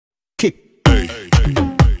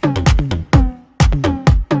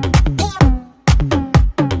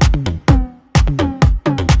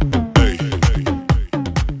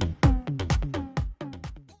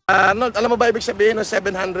Arnold, alam mo ba ibig sabihin ng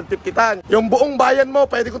 750 ton? Yung buong bayan mo,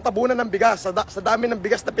 pwede kong tabunan ng bigas sa dami ng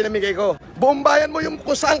bigas na pinamigay ko. Buong bayan mo, yung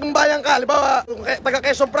kung saan kang bayan ka, halimbawa, kung taga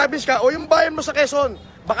Quezon Province ka, o yung bayan mo sa Quezon,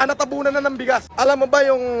 baka natabunan na ng bigas. Alam mo ba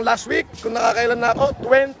yung last week, kung nakakailan na ako,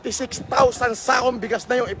 26,000 sakong bigas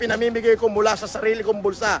na yung ipinamimigay ko mula sa sarili kong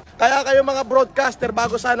bulsa. Kaya kayo mga broadcaster,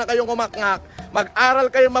 bago sana kayong kumakngak, mag-aral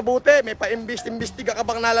kayo mabuti, may pa-imbestiga ka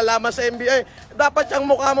bang nalalaman sa NBA, dapat yung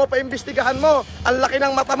mukha mo, pa-imbestigahan mo, ang laki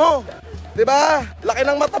ng mata mo. Diba? Laki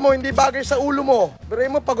ng mata mo, hindi bagay sa ulo mo. Pero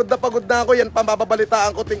mo, pagod na ako, yan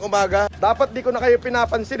pambabalitaan ko ting umaga. Dapat di ko na kayo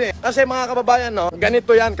pinapansin eh. Kasi mga kababayan, no,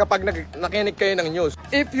 ganito yan kapag nakinig kayo ng news.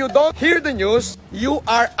 If you don't hear the news, you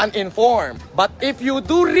are uninformed. But if you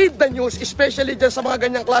do read the news, especially dyan sa mga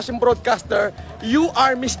ganyang klaseng broadcaster, you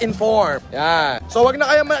are misinformed. Yan. So wag na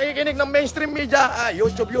kayo makikinig ng mainstream media.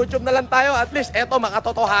 YouTube na lang tayo. At least eto,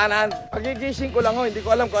 makatotohanan. Pagigising ko lang, hindi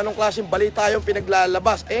ko alam kung anong klaseng balita yung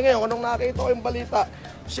pinaglalabas. Ngayon, anong nakita ko yung balita?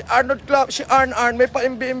 Si Arnold Clavio, si Arn, may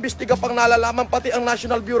pa-imbestiga pang nalalaman, pati ang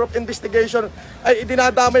National Bureau of Investigation ay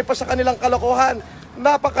idinadamay pa sa kanilang kalokohan.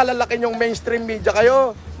 Napakalalaki yung mainstream media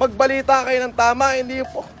kayo. Magbalita kayo ng tama, hindi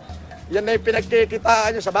po. Yan na yung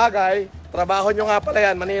pinagkikitaan nyo sa bagay. Trabaho nyo nga pala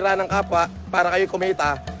yan, manira ng kapwa para kayo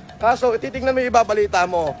kumita. Kaso, titignan mo yung ibabalita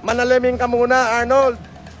mo. Manalamin ka muna, Arnold.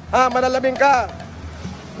 Manalamin ka.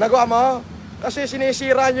 Nagawa mo? Kasi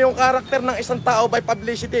sinisira nyo yung karakter ng isang tao by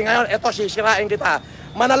publicity. Ngayon, eto, sisirain kita.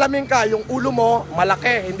 Manalamin ka, yung ulo mo,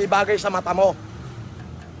 malaki, hindi bagay sa mata mo.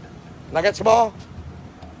 Nagets mo?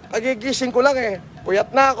 Nagigising ko lang eh.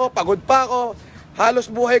 Puyat na ako, pagod pa ako. Halos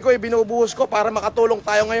buhay ko, binubuhos ko para makatulong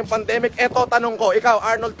tayo ngayong pandemic. Eto, tanong ko, ikaw,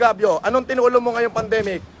 Arnold Clavio, anong tinulong mo ngayong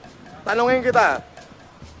pandemic? Tanongin kita.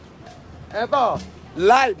 Eto,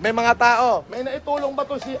 live, may mga tao. May naitulong ba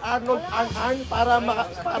to si Arnold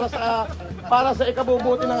para sa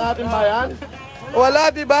ikabubuti ng ating bayan?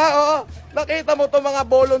 Wala, di ba? Oo. Nakita mo to mga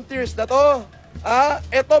volunteers na to.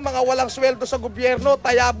 Ito mga walang sweldo sa gobyerno,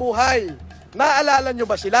 taya buhay. Naalala nyo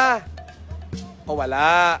ba sila? O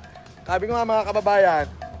wala. Sabi ko nga mga kababayan,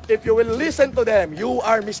 if you will listen to them, you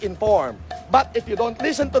are misinformed. But if you don't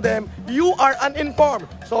listen to them, you are uninformed.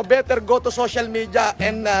 So better go to social media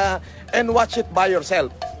and watch it by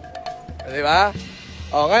yourself. Di ba?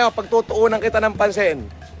 O ngayon, pagtutuunan kita ng pansin.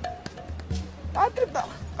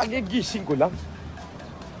 Pagigising ko lang.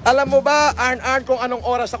 Alam mo ba, Arn, kung anong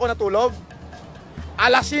oras ako natulog?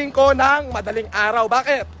 Alas 5 ng madaling araw.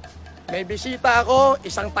 Bakit? May bisita ako,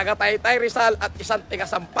 isang taga-Taytay Rizal at isang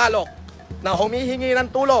taga-Sampaloc na humihingi ng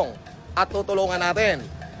tulong at tutulungan natin.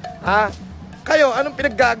 Kayo, anong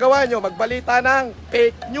pinaggagawa nyo? Magbalita ng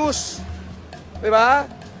fake news. Diba?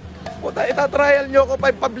 Puta, itatrial nyo ko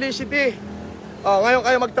by publicity. Ngayon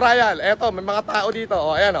kayo mag-trial. Eto, may mga tao dito.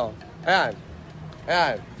 Ayan o. Ayan.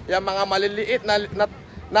 Ayan. Yan mga maliliit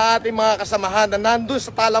na ating mga kasamahan na nandun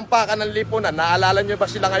sa talampakan ng lipunan. Naalala nyo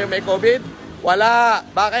ba sila ngayon may COVID? Wala.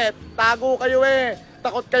 Bakit? Tago kayo eh.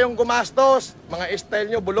 Takot kayong gumastos. Mga style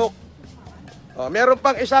nyo, bulok. Meron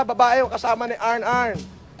pang isa, babae yung kasama ni Arn.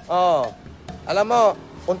 Alam mo,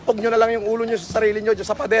 untog nyo na lang yung ulo nyo sa sarili nyo dyan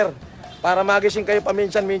sa pader para magising kayo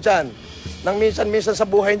paminsan-minsan. Nang minsan-minsan sa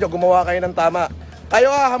buhay nyo, gumawa kayo ng tama. Kayo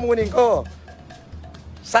hamunin ko.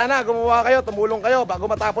 Sana gumawa kayo, tumulong kayo bago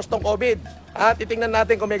matapos tong COVID. Titingnan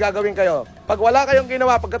natin kung may gagawin kayo. Pag wala kayong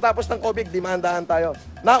ginawa pagkatapos ng COVID, demandahan tayo.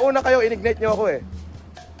 Nauna kayo, inignite nyo ako eh.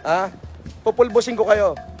 Pupulbusin ko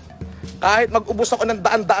kayo. Kahit mag-ubos ako ng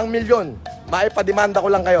daan-daang milyon, maipademanda ko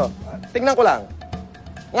lang kayo. Tingnan ko lang.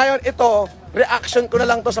 Ngayon, ito, reaction ko na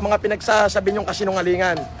lang to sa mga pinagsasabi nyong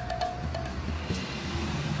kasinungalingan.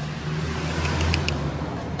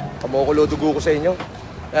 Kumukulo dugo ko sa inyo.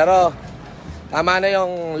 Pero, tama na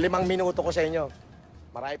yung 5 minuto ko sa inyo.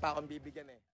 Marami pa akong bibigyan eh.